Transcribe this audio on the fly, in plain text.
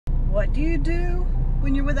What do you do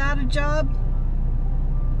when you're without a job?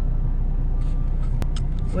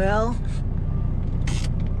 Well,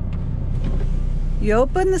 you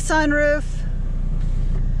open the sunroof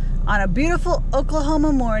on a beautiful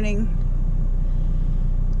Oklahoma morning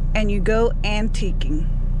and you go antiquing.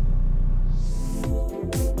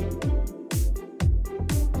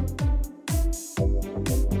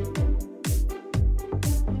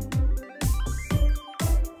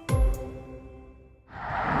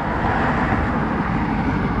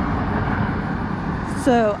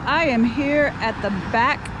 So I am here at the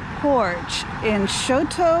Back Porch in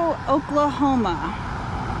Choteau, Oklahoma.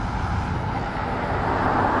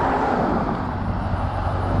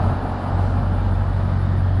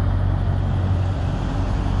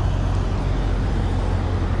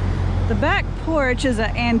 The Back Porch is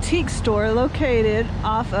an antique store located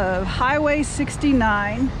off of Highway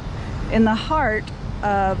 69 in the heart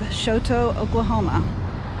of Choteau, Oklahoma.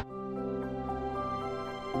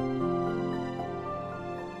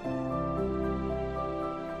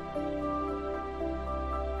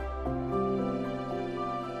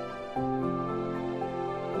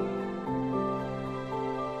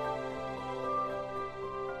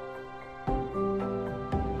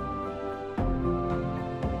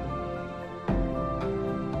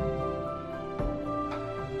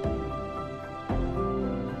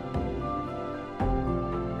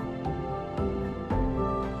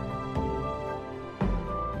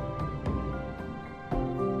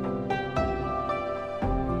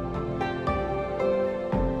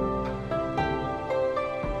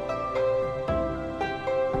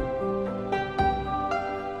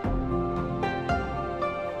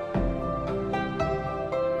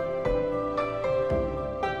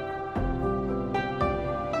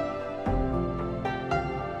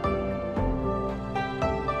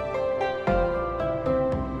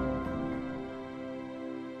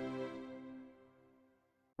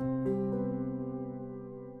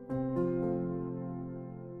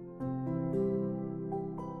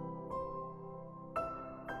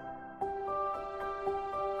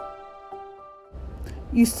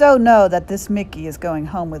 You so know that this Mickey is going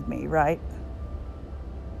home with me, right?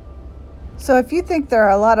 So if you think there are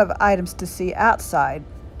a lot of items to see outside,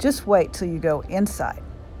 just wait till you go inside.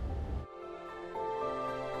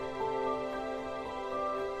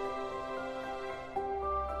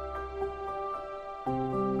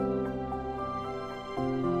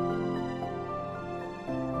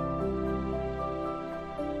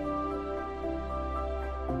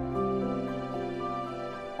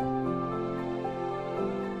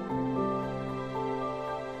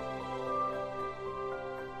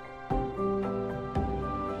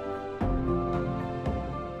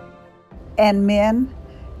 And men,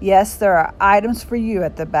 yes, there are items for you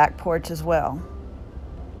at the Back Porch as well.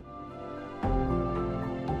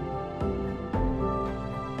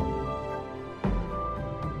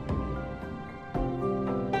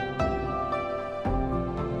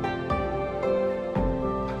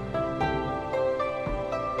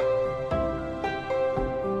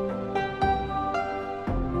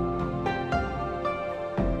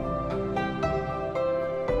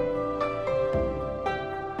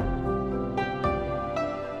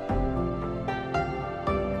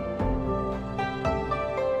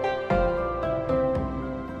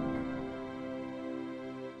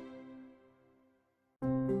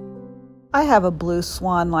 I have a blue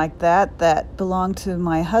swan like that belonged to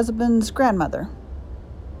my husband's grandmother.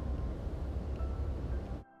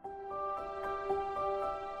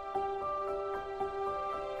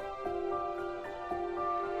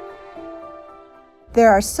 There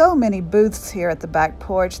are so many booths here at the Back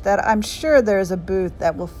Porch that I'm sure there is a booth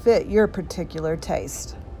that will fit your particular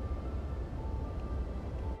taste.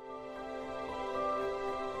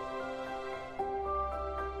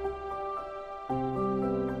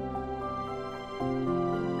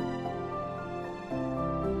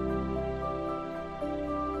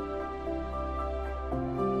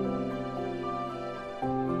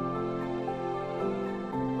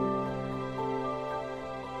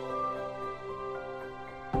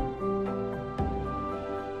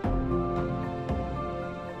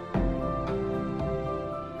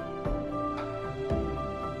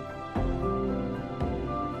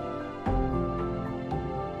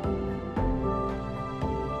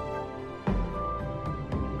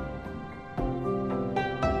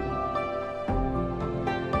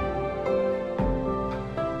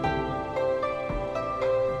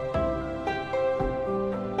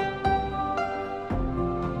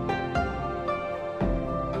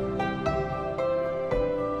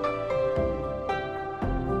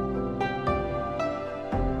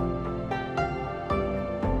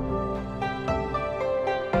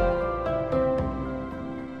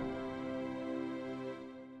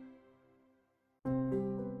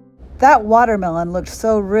 That watermelon looked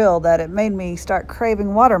so real that it made me start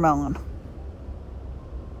craving watermelon.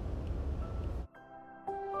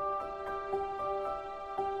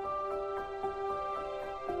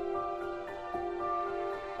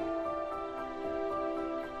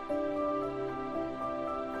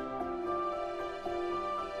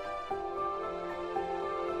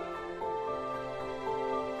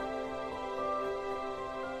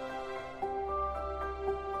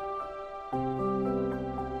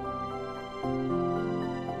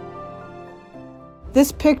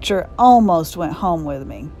 This picture almost went home with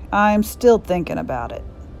me. I'm still thinking about it.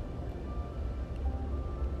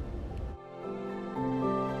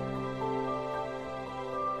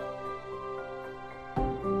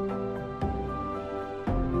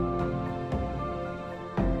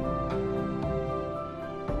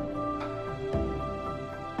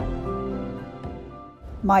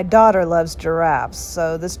 My daughter loves giraffes,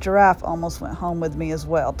 so this giraffe almost went home with me as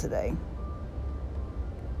well today.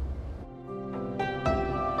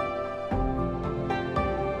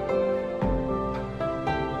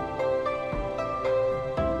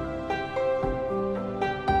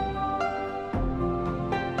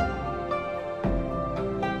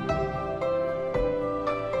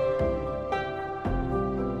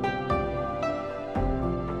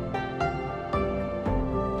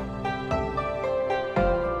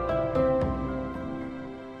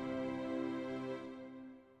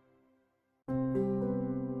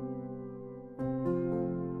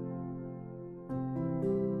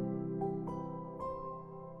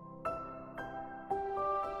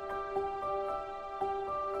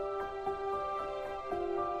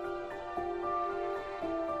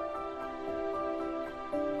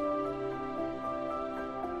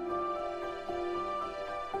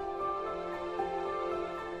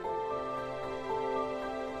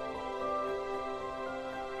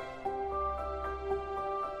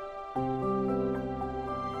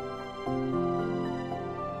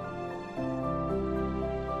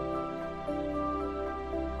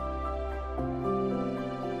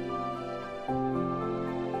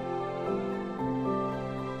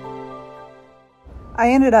 I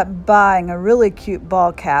ended up buying a really cute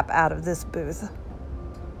ball cap out of this booth.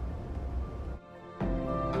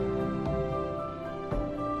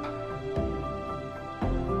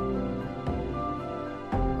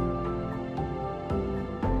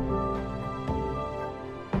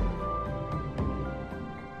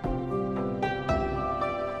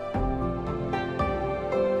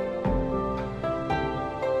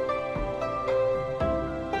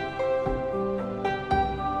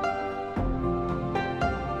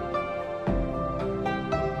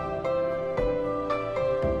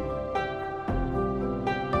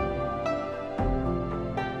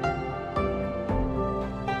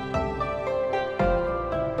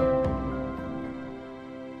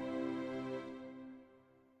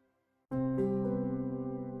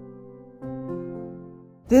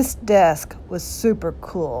 This desk was super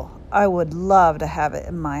cool. I would love to have it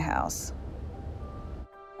in my house.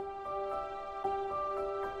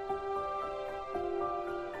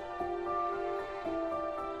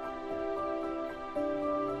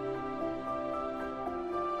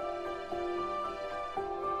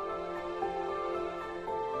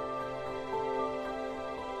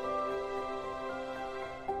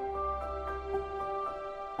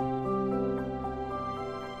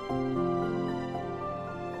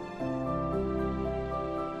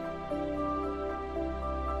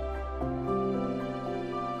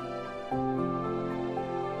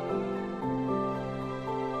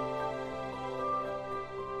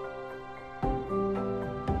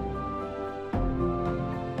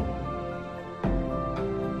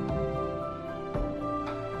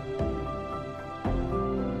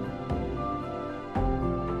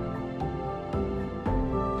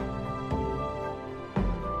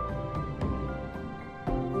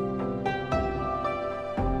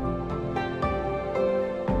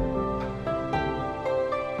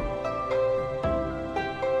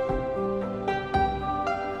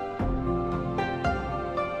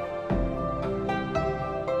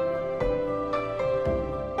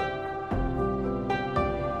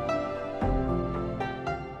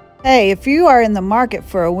 Hey, if you are in the market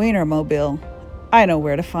for a Wienermobile, I know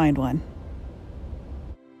where to find one.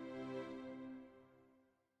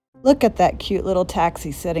 Look at that cute little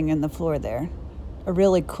taxi sitting in the floor there. A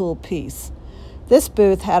really cool piece. This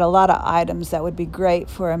booth had a lot of items that would be great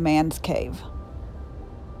for a man's cave.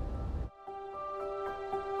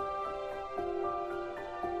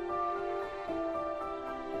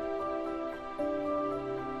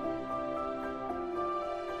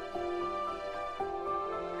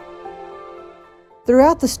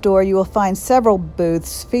 Throughout the store, you will find several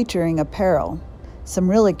booths featuring apparel, some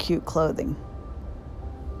really cute clothing.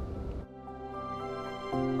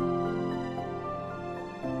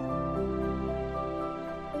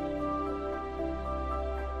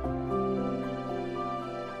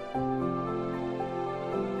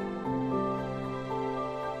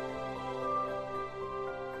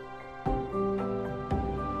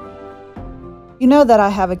 You know that I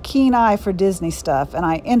have a keen eye for Disney stuff, and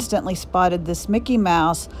I instantly spotted this Mickey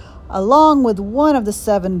Mouse along with one of the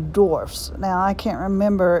 7 dwarfs. Now, I can't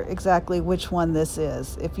remember exactly which one this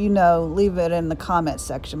is. If you know, leave it in the comment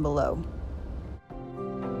section below.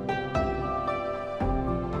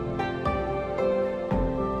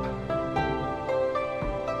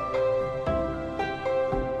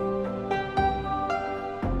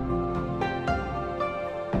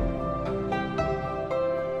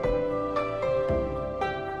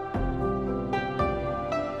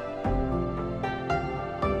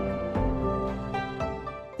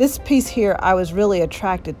 This piece here I was really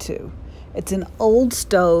attracted to. It's an old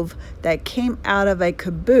stove that came out of a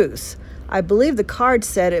caboose. I believe the card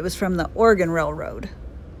said it was from the Oregon Railroad.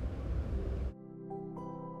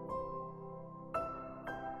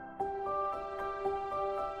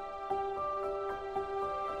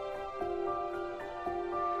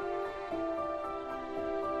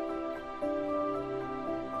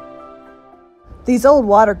 These old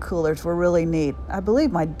water coolers were really neat. I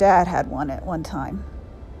believe my dad had one at one time.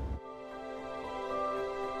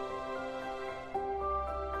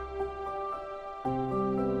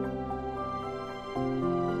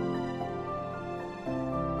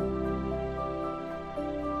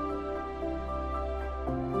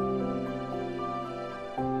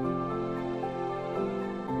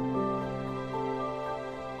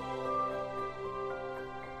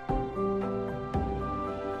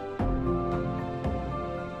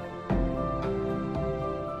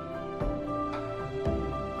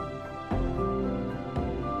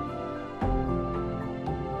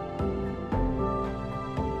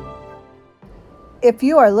 If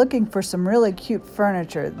you are looking for some really cute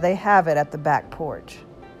furniture, they have it at the Back Porch.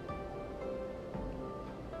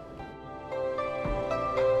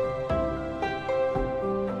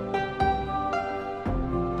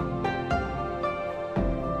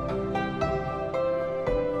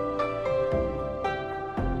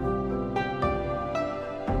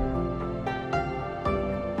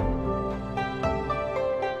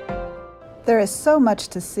 There is so much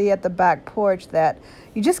to see at the Back Porch that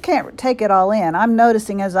you just can't take it all in. I'm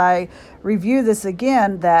noticing as I review this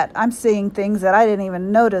again that I'm seeing things that I didn't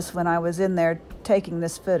even notice when I was in there taking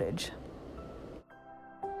this footage.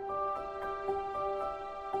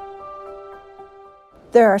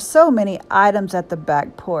 There are so many items at the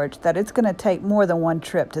Back Porch that it's going to take more than one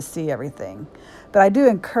trip to see everything. But I do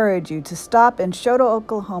encourage you to stop in Shoto,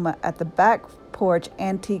 Oklahoma at the Back Porch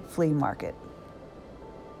Antique Flea Market.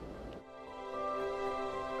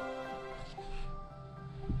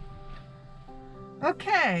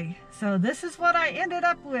 Okay, so this is what I ended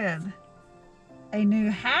up with. A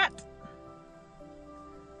new hat.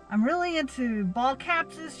 I'm really into ball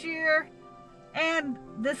caps this year, and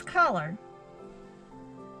this color.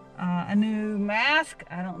 A new mask.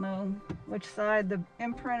 I don't know which side the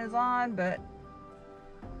imprint is on, but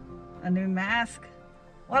a new mask.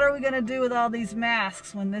 What are we going to do with all these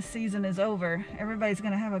masks when this season is over? Everybody's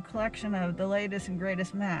going to have a collection of the latest and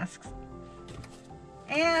greatest masks.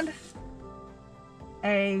 And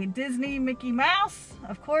a Disney Mickey Mouse.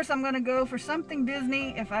 Of course, I'm going to go for something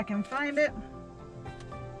Disney if I can find it.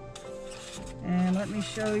 And let me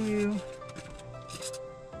show you.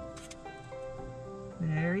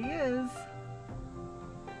 There he is.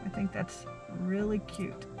 I think that's really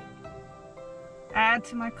cute. Add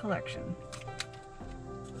to my collection.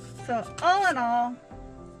 So all in all,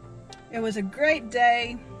 it was a great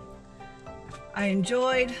day. I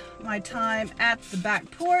enjoyed my time at the Back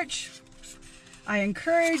Porch. I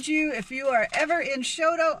encourage you, if you are ever in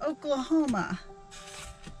Shoto, Oklahoma,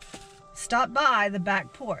 stop by the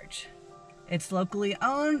Back Porch. It's locally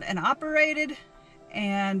owned and operated,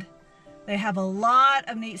 and they have a lot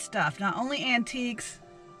of neat stuff. Not only antiques,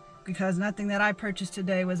 because nothing that I purchased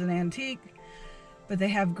today was an antique, but they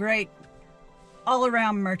have great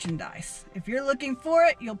all-around merchandise. If you're looking for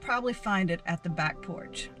it, you'll probably find it at the Back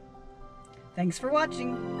Porch. Thanks for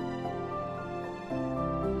watching.